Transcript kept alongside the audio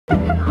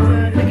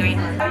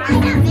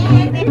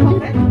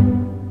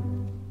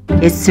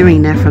It's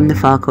Syreena from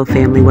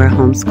TheFALLCoFamily, where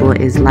homeschool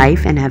is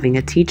life and having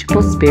a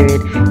teachable spirit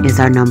is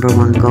our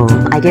 #1 goal.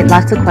 I get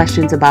lots of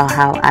questions about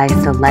how I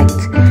select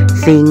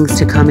things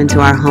to come into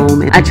our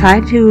home. I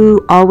try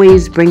to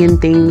always bring in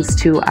things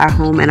to our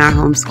home and our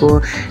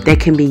homeschool that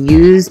can be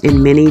used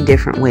in many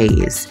different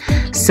ways.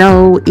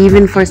 So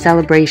even for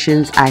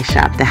celebrations, I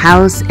shop the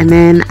house and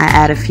then I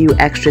add a few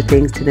extra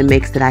things to the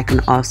mix that I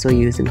can also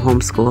use in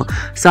homeschool.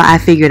 So I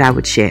figured I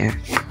would share.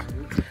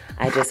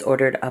 I just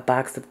ordered a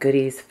box of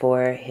goodies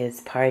for his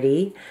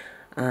party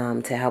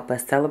to help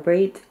us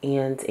celebrate,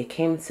 and it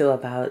came to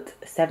about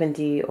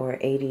 $70 or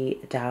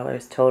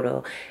 $80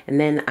 total. And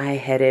then I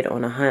headed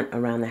on a hunt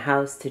around the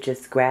house to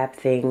just grab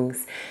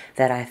things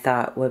that I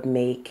thought would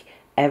make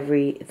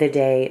the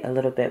day a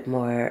little bit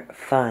more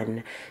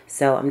fun.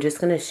 So I'm just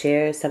going to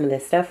share some of the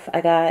stuff I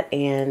got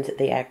and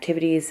the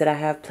activities that I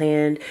have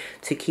planned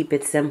to keep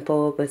it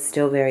simple but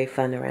still very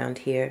fun around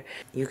here.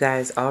 You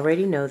guys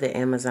already know that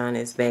Amazon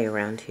is bae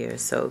around here,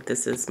 so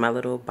this is my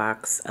little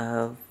box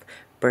of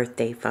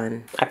birthday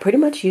fun. I pretty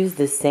much use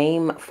the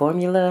same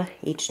formula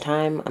each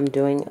time I'm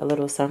doing a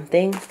little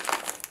something.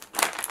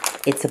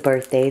 It's a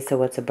birthday, so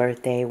what's a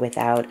birthday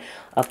without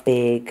a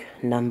big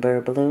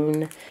number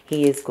balloon?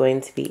 He is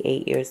going to be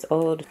 8 years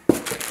old.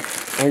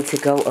 And to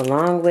go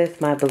along with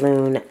my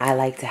balloon, I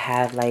like to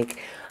have like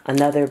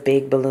another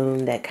big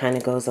balloon that kind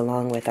of goes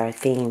along with our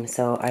theme.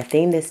 So our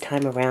theme this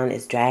time around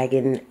is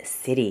Dragon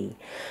City.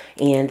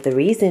 And the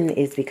reason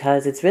is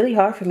because it's really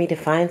hard for me to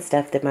find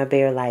stuff that my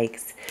bear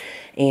likes.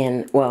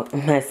 And, well,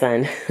 my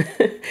son.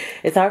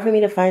 It's hard for me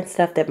to find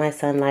stuff that my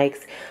son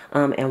likes.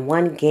 And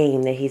one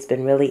game that he's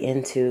been really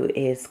into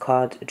is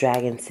called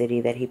Dragon City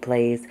that he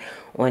plays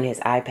on his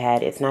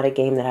iPad. It's not a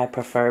game that I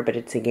prefer, but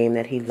it's a game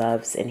that he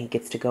loves, and he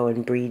gets to go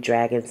and breed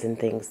dragons and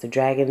things. The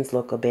dragons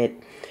look a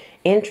bit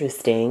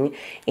interesting,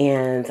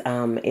 and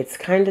it's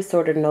kind of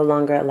sort of no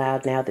longer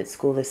allowed now that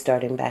school is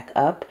starting back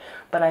up,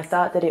 but I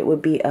thought that it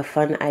would be a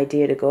fun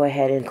idea to go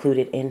ahead and include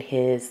it in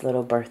his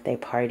little birthday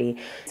party.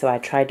 So I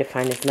tried to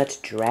find as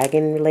much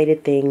dragon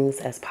related things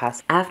as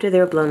possible. After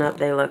they're blown up,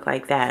 they look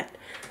like that,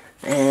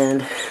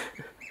 and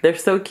they're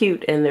so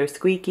cute and they're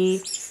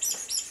squeaky.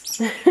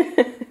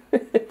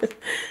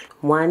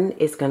 One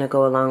is going to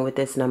go along with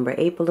this number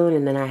 8 balloon,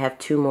 and then I have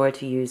 2 more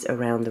to use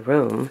around the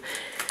room.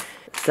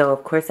 So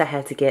of course I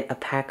had to get a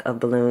pack of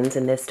balloons,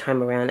 and this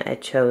time around I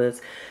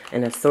chose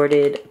an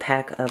assorted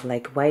pack of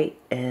like white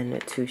and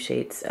 2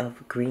 shades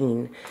of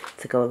green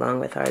to go along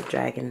with our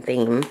dragon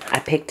theme. I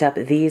picked up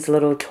these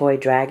little toy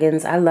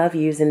dragons. I love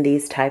using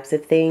these types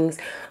of things.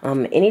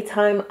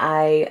 Anytime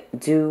I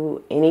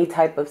do any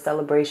type of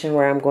celebration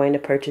where I'm going to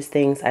purchase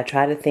things, I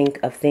try to think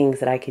of things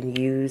that I can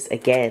use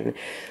again.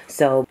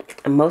 So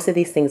most of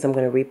these things I'm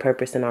going to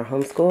repurpose in our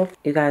homeschool.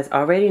 You guys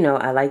already know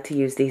I like to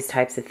use these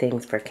types of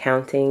things for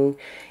counting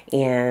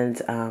and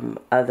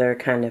other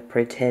kind of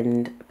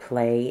pretend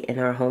play in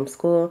our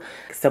homeschool.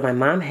 So my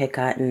mom had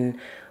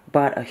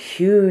bought a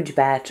huge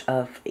batch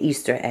of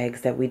Easter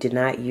eggs that we did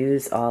not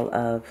use all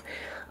of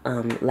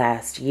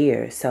last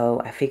year.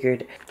 So I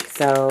figured,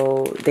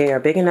 so they are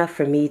big enough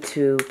for me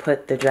to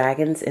put the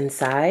dragons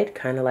inside,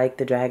 kind of like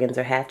the dragons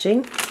are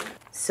hatching.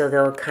 So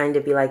they'll kind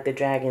of be like the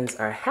dragons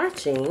are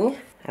hatching.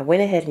 I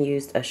went ahead and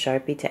used a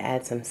Sharpie to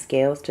add some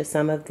scales to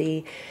some of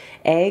the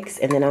eggs,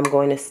 and then I'm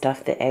going to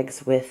stuff the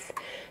eggs with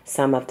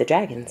some of the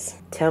dragons.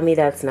 Tell me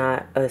that's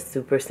not a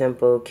super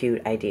simple,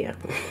 cute idea.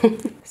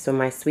 So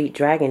my sweet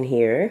dragon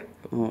here,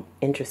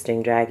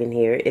 interesting dragon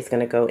here, is going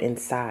to go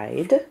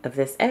inside of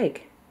this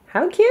egg.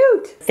 How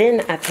cute!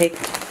 Then I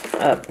picked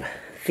up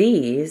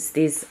these.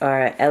 These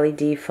are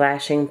LED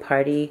flashing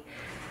party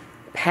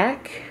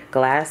pack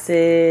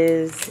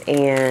glasses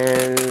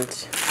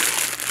and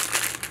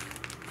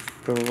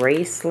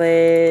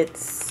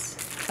bracelets,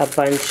 a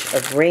bunch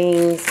of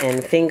rings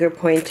and finger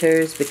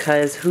pointers,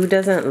 because who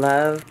doesn't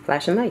love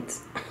flashing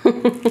lights?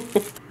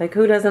 Like,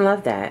 who doesn't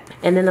love that?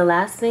 And then the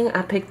last thing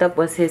I picked up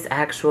was his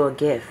actual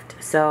gift.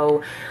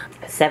 So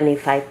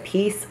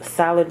 75-piece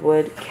solid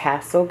wood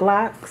castle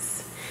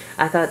blocks.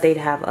 I thought they'd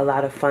have a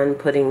lot of fun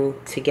putting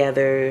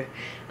together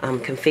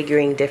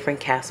configuring different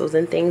castles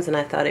and things, and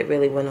I thought it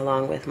really went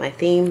along with my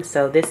theme.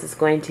 So this is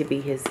going to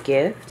be his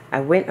gift.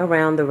 I went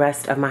around the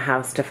rest of my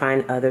house to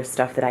find other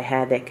stuff that I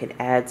had that could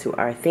add to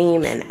our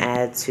theme and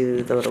add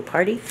to the little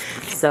party.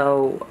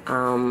 So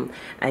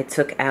I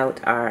took out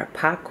our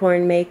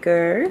popcorn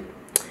maker.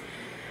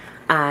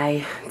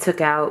 I took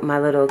out my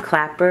little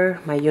clapper,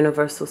 my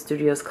Universal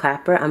Studios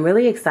clapper. I'm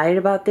really excited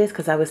about this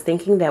because I was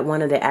thinking that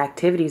one of the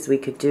activities we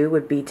could do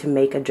would be to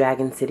make a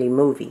Dragon City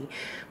movie.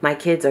 My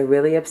kids are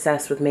really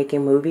obsessed with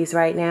making movies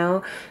right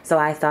now, so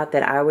I thought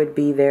that I would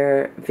be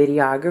their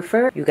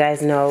videographer. You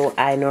guys know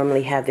I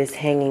normally have this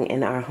hanging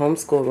in our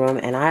homeschool room,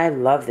 and I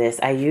love this.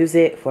 I use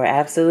it for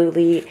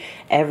absolutely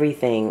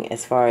everything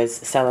as far as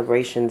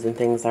celebrations and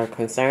things are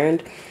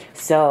concerned.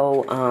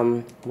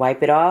 So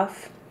wipe it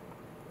off.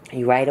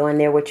 You write on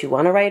there what you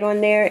want to write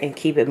on there and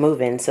keep it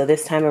moving. So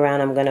this time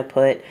around I'm going to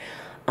put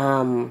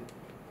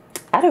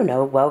I don't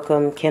know,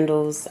 welcome,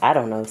 Kendall's, I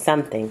don't know,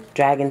 something.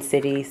 Dragon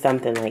City,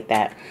 something like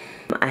that.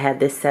 I had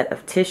this set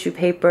of tissue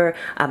paper.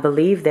 I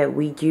believe that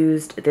we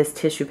used this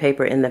tissue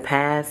paper in the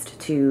past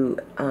to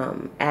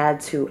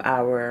add to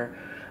our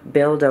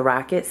Build a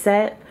Rocket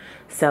set.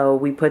 So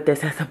we put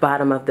this at the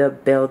bottom of the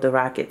Build a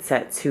Rocket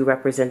set to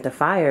represent the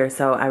fire.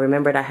 So I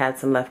remembered I had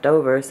some left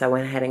over, so I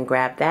went ahead and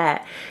grabbed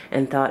that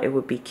and thought it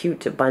would be cute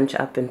to bunch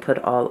up and put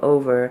all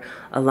over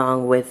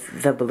along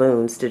with the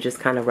balloons to just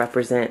kind of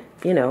represent,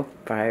 you know,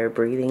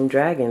 fire-breathing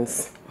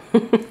dragons.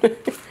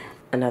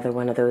 Another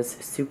one of those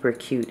super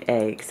cute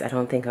eggs. I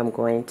don't think I'm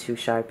going to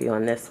Sharpie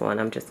on this one.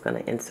 I'm just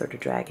going to insert a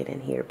dragon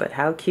in here. But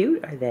how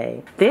cute are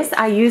they? This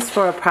I used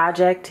for a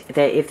project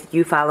that if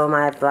you follow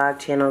my vlog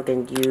channel,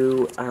 then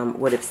you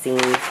would have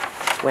seen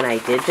when I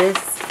did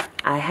this.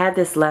 I had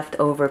this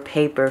leftover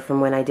paper from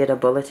when I did a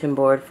bulletin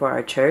board for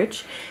our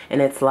church. And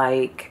it's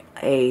like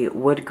a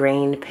wood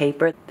grain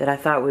paper that I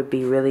thought would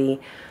be really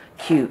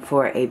cute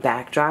for a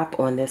backdrop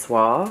on this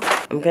wall.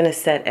 I'm gonna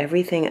set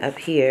everything up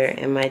here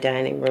in my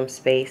dining room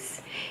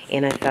space,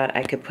 and I thought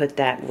I could put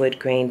that wood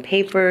grain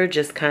paper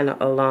just kind of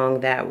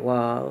along that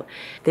wall.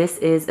 This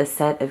is a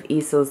set of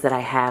easels that I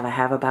have. I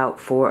have about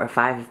 4 or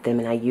 5 of them,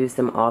 and I use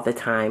them all the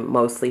time,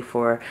 mostly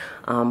for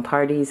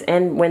parties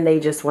and when they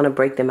just want to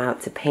break them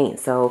out to paint.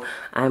 So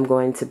I'm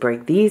going to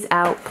break these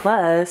out,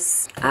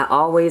 plus I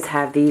always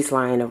have these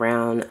lying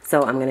around.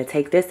 So I'm going to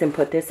take this and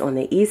put this on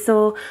the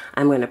easel.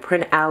 I'm going to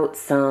print out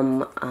some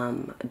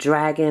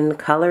dragon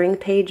coloring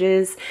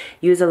pages,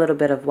 use a little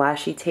bit of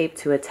washi tape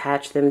to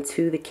attach them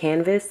to the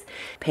canvas,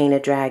 paint a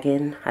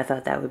dragon. I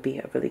thought that would be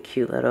a really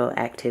cute little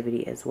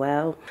activity as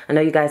well. I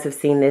know you guys have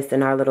seen this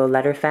in our little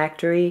letter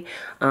factory.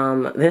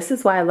 This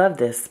is why I love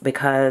this,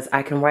 because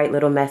I can write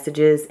little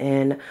messages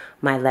in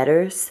my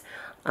letters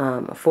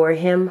for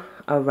him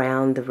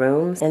around the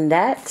rooms. And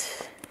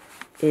that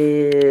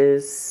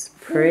is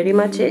pretty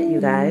much it,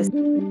 you guys.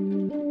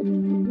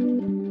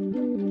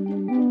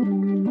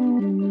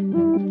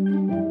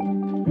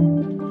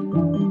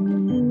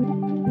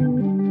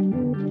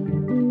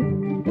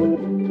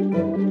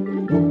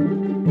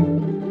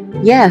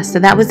 Yeah, so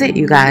that was it,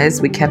 you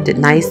guys. We kept it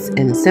nice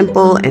and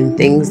simple and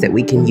things that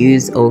we can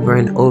use over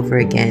and over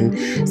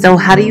again. So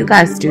how do you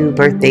guys do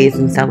birthdays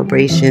and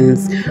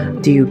celebrations?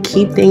 Do you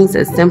keep things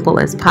as simple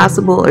as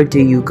possible, or do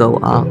you go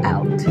all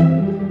out?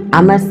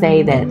 I must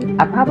say that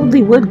I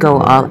probably would go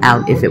all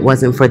out if it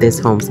wasn't for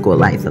this homeschool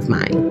life of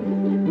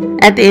mine.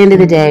 At the end of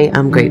the day,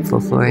 I'm grateful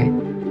for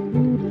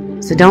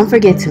it. So don't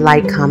forget to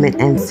like, comment,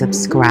 and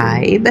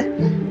subscribe.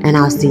 And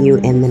I'll see you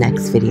in the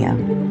next video.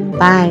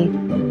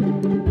 Bye.